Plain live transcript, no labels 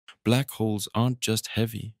Black holes aren't just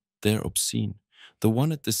heavy, they're obscene. The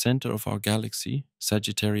one at the center of our galaxy,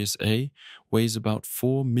 Sagittarius A, weighs about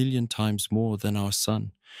 4 million times more than our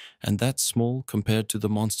Sun, and that's small compared to the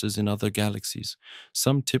monsters in other galaxies.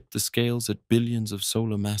 Some tip the scales at billions of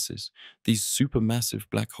solar masses. These supermassive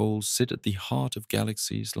black holes sit at the heart of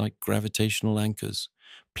galaxies like gravitational anchors.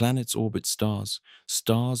 Planets orbit stars,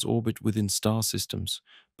 stars orbit within star systems,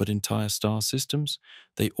 but entire star systems,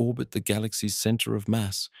 they orbit the galaxy's center of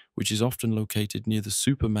mass, which is often located near the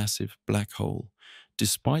supermassive black hole.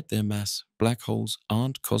 Despite their mass, black holes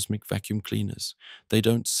aren't cosmic vacuum cleaners. They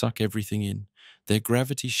don't suck everything in. Their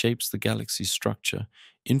gravity shapes the galaxy's structure,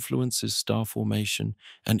 influences star formation,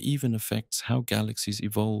 and even affects how galaxies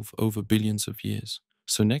evolve over billions of years.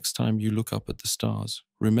 So next time you look up at the stars,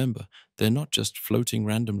 remember, they're not just floating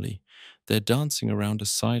randomly. They're dancing around a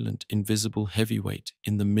silent, invisible heavyweight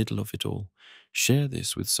in the middle of it all. Share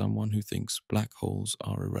this with someone who thinks black holes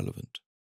are irrelevant.